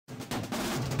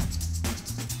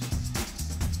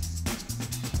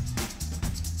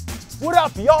What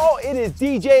up, y'all? It is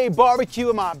DJ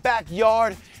Barbecue in my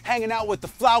backyard, hanging out with the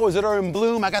flowers that are in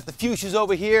bloom. I got the fuchsias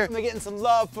over here. I'm getting some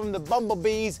love from the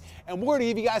bumblebees, and we're gonna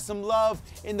give you guys some love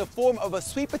in the form of a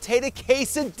sweet potato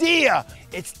quesadilla.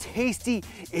 It's tasty,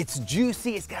 it's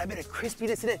juicy, it's got a bit of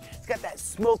crispiness in it. It's got that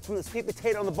smoke from the sweet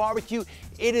potato on the barbecue.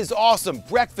 It is awesome.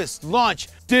 Breakfast, lunch,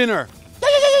 dinner.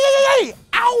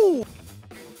 Ow!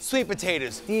 Sweet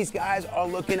potatoes. These guys are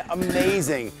looking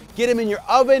amazing. Get them in your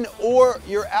oven or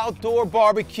your outdoor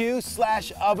barbecue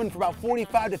 / oven for about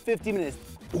 45 to 50 minutes.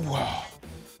 Wow.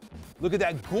 Look at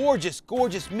that gorgeous,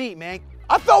 gorgeous meat, man.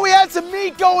 I thought we had some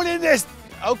meat going in this.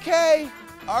 Okay,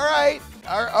 all right,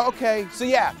 okay. So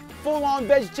yeah, full-on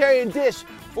vegetarian dish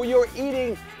for your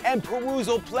eating and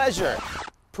perusal pleasure.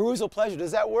 Perusal pleasure,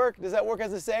 does that work? Does that work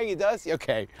as a saying? It does?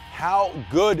 Okay. How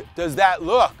good does that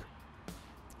look?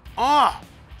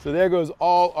 So there goes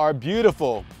all our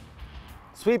beautiful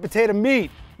sweet potato meat.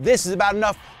 This is about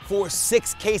enough for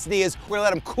 6 quesadillas. We're gonna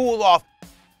let them cool off.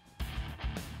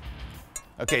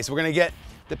 Okay, so we're gonna get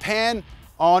the pan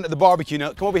on the barbecue.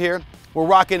 Now, come over here. We're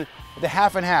rocking the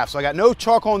half and half. So I got no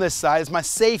charcoal on this side. It's my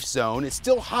safe zone. It's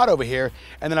still hot over here.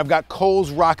 And then I've got coals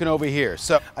rocking over here.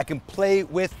 So I can play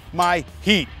with my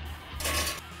heat.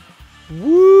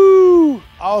 Woo!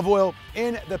 Olive oil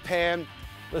in the pan.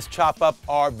 Let's chop up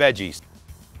our veggies.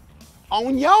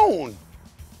 Onion.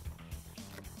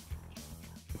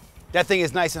 That thing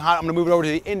is nice and hot. I'm gonna move it over to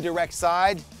the indirect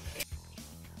side.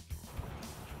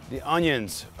 The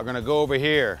onions are gonna go over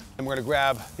here. And we're gonna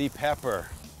grab the pepper.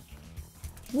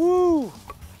 Woo!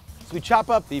 So we chop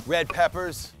up the red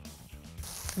peppers.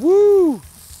 Woo!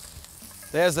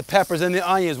 There's the peppers and the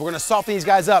onions. We're gonna soften these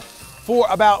guys up for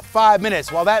about 5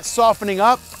 minutes. While that's softening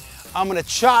up, I'm gonna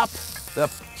chop the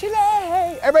chile.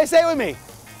 Everybody say it with me.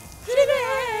 Chile.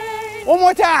 One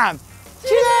more time.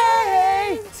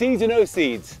 Chile. Seeds or no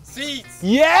seeds? Seeds.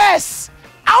 Yes!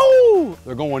 Ow!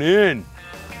 They're going in.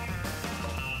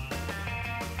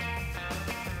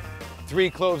 3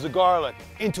 cloves of garlic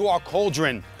into our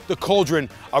cauldron. The cauldron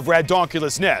of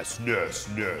radonculousness. Ness.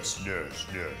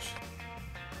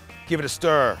 Give it a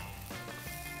stir.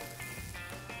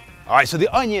 All right, so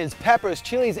the onions, peppers,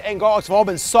 chilies, and garlics have all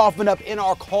been softened up in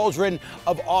our cauldron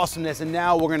of awesomeness, and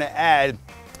now we're gonna add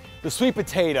the sweet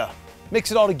potato. Mix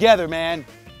it all together, man.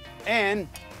 And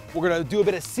we're gonna do a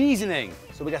bit of seasoning.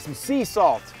 So we got some sea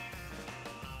salt.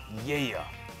 Yeah,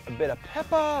 a bit of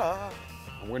pepper.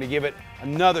 And we're gonna give it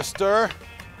another stir.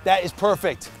 That is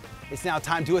perfect. It's now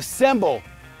time to assemble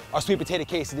our sweet potato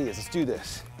quesadillas. Let's do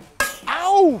this.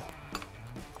 Ow!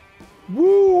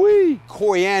 Woo-wee!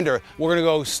 Coriander, we're gonna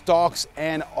go stalks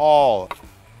and all.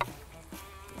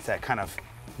 It's that kind of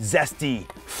zesty,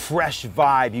 fresh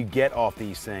vibe you get off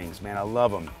these things, man. I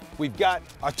love them. We've got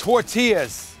our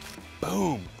tortillas.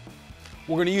 Boom.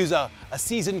 We're gonna use a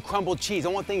seasoned crumbled cheese. I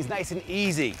want things nice and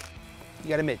easy. You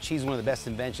gotta admit, cheese is one of the best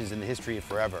inventions in the history of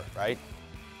forever, right?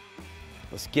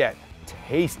 Let's get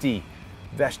tasty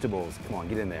vegetables. Come on,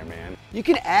 get in there, man. You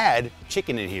can add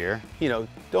chicken in here. You know,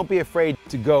 don't be afraid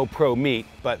to go pro meat,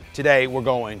 but today we're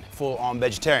going full on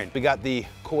vegetarian. We got the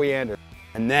coriander,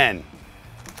 and then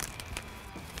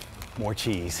more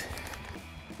cheese.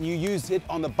 You use it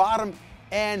on the bottom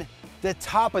and the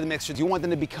top of the mixture. You want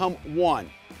them to become one.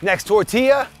 Next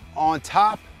tortilla on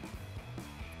top,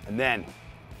 and then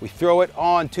we throw it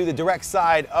on to the direct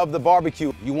side of the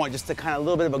barbecue. You want just a kind of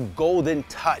little bit of a golden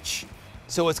touch.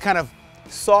 So it's kind of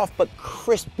soft but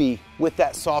crispy with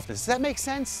that softness. Does that make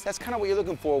sense? That's kind of what you're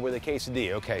looking for with a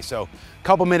quesadilla. Okay, so a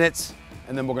couple minutes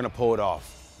and then we're gonna pull it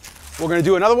off. We're gonna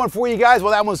do another one for you guys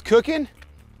while that one's cooking.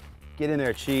 Get in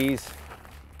there, cheese.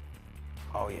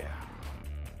 Oh yeah.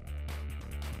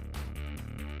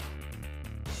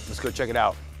 Let's go check it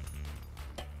out.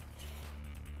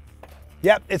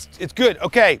 Yep, it's good.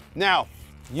 Okay, now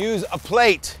use a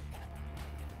plate.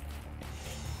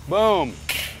 Boom.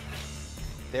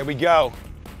 There we go.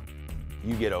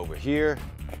 You get over here.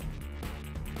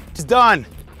 It's done.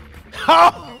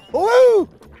 Oh, woo!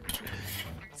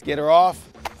 Let's get her off.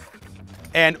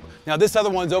 And now this other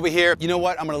one's over here. You know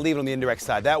what? I'm gonna leave it on the indirect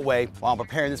side. That way, while I'm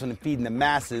preparing this one and feeding the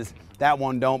masses, that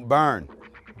one don't burn.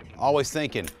 Always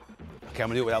thinking. Okay, I'm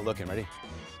gonna do it without looking. Ready?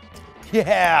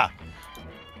 Yeah.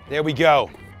 There we go.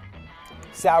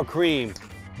 Sour cream.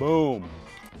 Boom.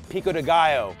 Pico de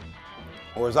gallo.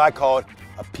 Or as I call it,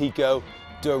 a pico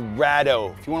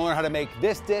dorado. If you want to learn how to make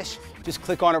this dish, just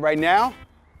click on it right now.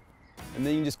 And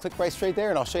then you can just click right straight there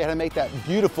and I'll show you how to make that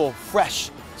beautiful,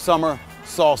 fresh summer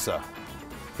salsa.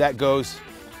 That goes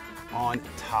on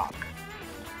top.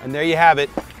 And there you have it.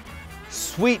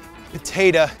 Sweet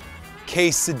potato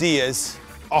quesadillas.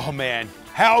 Oh man,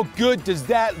 how good does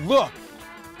that look?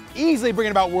 easily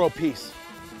bringing about world peace.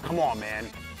 Come on, man.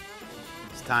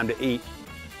 It's time to eat.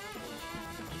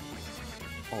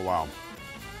 Oh, wow.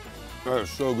 That is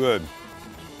so good.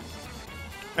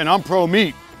 And I'm pro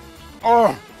meat.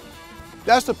 Oh,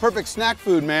 that's the perfect snack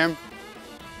food, man.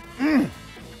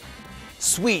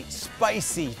 Sweet,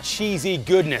 spicy, cheesy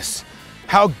goodness.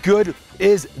 How good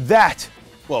is that?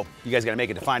 Well, you guys gotta make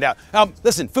it to find out.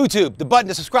 Listen, FoodTube, the button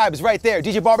to subscribe is right there.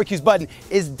 DJ Barbecue's button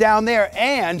is down there,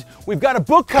 and we've got a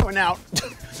book coming out.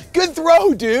 Good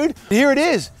throw, dude. Here it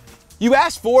is. You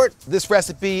asked for it. This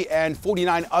recipe and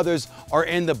 49 others are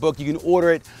in the book. You can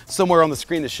order it somewhere on the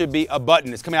screen. There should be a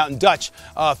button. It's coming out in Dutch,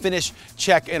 Finnish,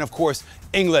 Czech, and of course,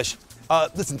 English.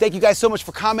 Listen, thank you guys so much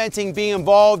for commenting, being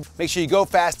involved. Make sure you go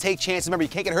fast, take chances. Remember, you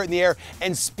can't get hurt in the air,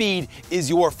 and speed is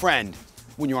your friend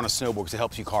when you're on a snowboard because it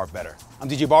helps you carve better. I'm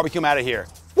DJ Barbecue. I'm out of here.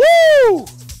 Woo!